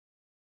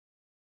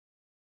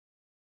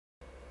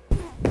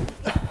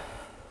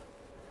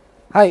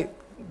Hi,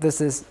 this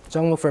is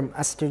Jungwoo from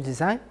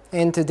Astrodesign,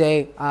 and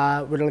today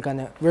we're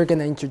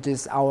gonna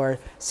introduce our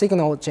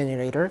signal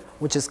generator,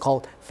 which is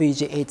called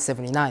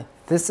VG879.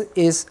 This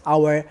is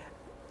our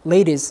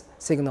latest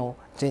signal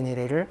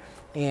generator,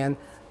 and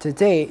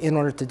today, in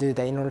order to do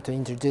that, in order to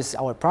introduce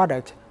our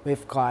product,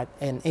 we've got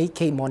an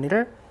 8K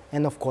monitor,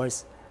 and of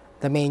course,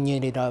 the main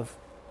unit of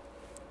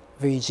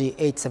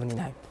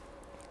VG879.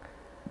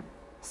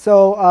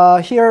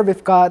 So here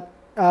we've got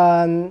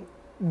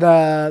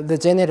the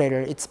generator.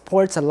 It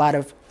supports a lot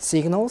of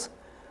signals.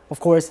 Of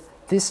course,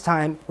 this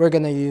time we're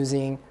gonna be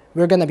using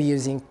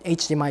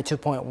HDMI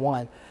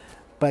 2.1.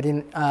 But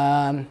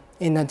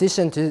in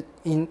addition to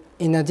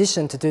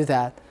do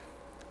that,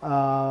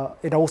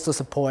 it also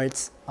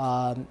supports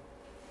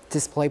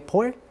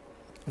DisplayPort,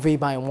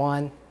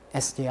 V-by-1,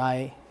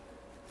 SDI,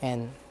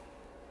 and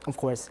of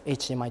course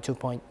HDMI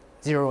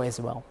 2.0 as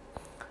well.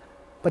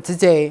 But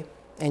today,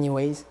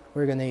 anyways,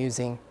 we're gonna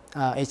using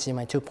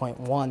HDMI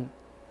 2.1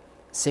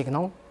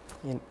 signal,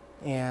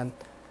 and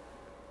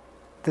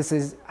this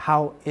is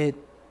how it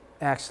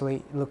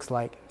actually looks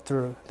like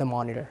through the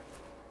monitor.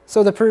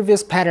 So the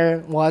previous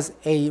pattern was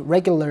a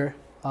regular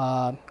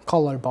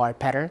color bar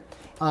pattern.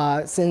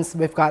 Since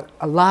we've got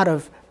a lot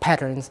of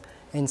patterns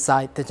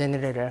inside the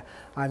generator,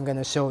 I'm going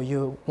to show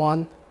you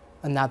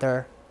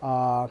another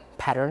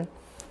pattern,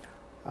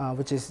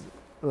 which is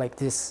like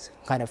this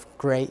kind of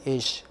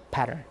grayish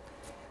pattern.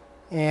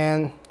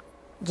 And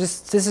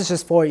this is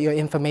just for your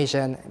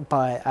information,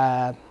 but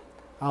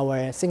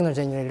our signal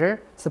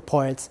generator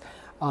supports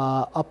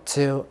up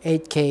to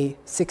 8K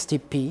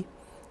 60p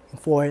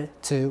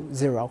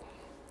 420,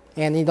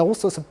 and it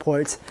also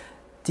supports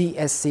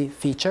DSC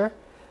feature.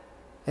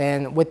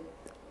 And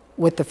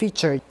with the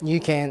feature, you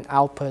can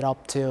output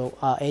up to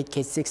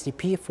 8K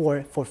 60p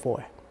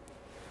 444.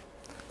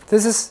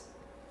 This is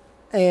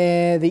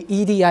the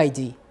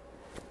EDID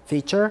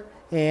feature,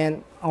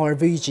 and our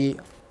VG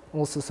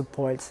also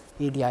supports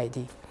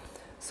EDID.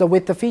 So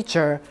with the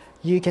feature,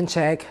 you can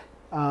check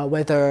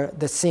whether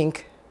the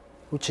sync,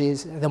 which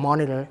is the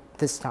monitor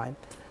this time,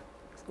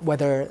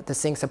 whether the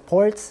sync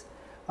supports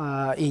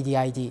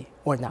EDID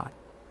or not.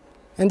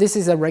 And this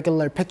is a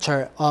regular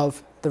picture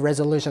of the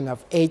resolution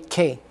of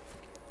 8K.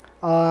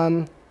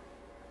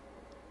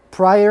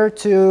 Prior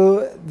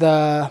to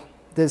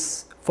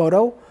this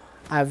photo,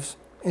 I've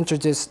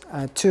introduced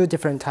two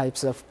different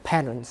types of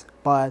patterns,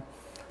 but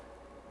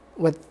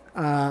with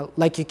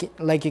like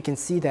you can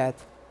see that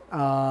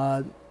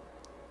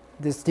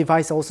this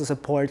device also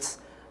supports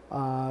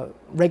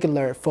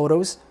regular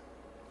photos.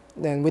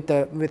 Then with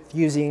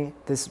using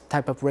this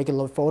type of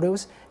regular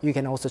photos, you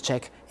can also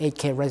check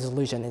 8K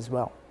resolution as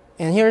well.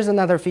 And here's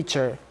another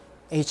feature,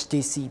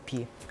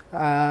 HDCP.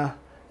 The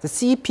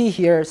CP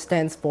here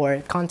stands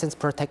for contents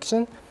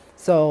protection.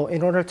 So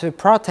in order to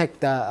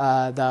protect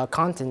the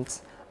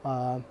contents,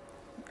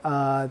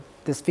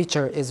 this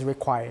feature is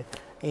required.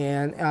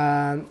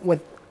 And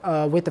with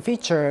the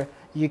feature,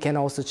 you can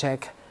also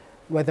check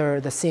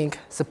whether the sync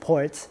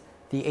supports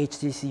the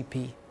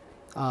HDCP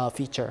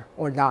feature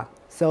or not.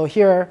 So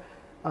here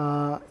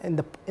in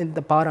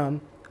the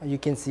bottom, you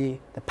can see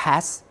the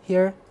pass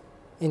here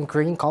in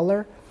green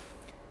color,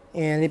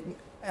 and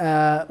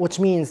which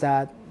means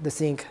that the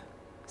sync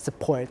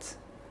supports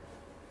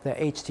the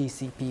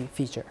HDCP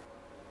feature.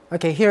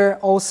 Okay, here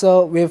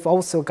also we've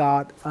also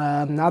got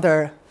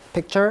another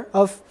picture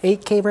of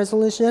 8K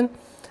resolution,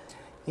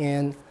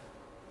 and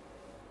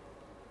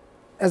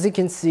as you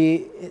can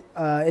see,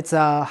 it's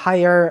a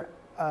higher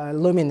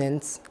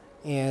luminance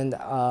and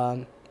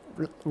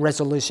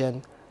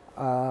resolution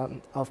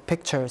of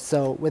pictures.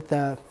 So with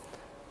the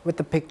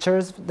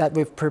pictures that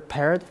we've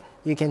prepared,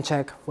 you can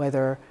check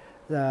whether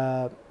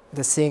the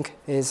sync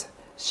is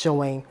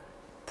showing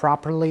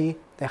properly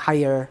the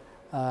higher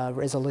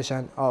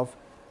resolution of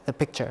the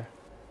picture.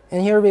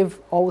 And here we've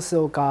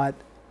also got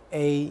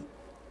a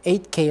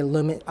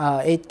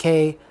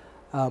 8K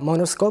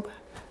monoscope.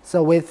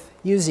 So with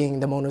using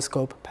the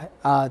monoscope,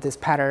 this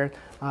pattern,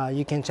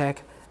 you can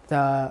check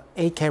the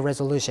 8K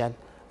resolution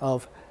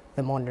of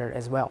the monitor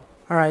as well.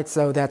 All right,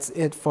 so that's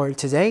it for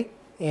today.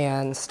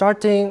 And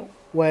starting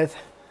with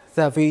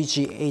the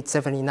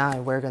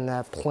VG879, we're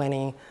gonna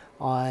planning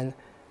on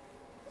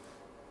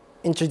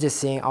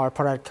introducing our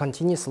product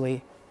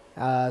continuously.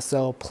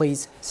 So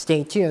please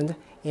stay tuned,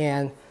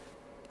 and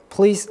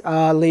please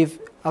leave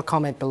a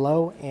comment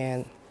below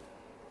and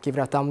give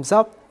it a thumbs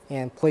up,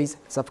 and please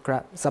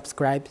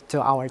subscribe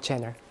to our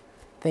channel.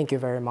 Thank you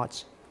very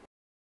much.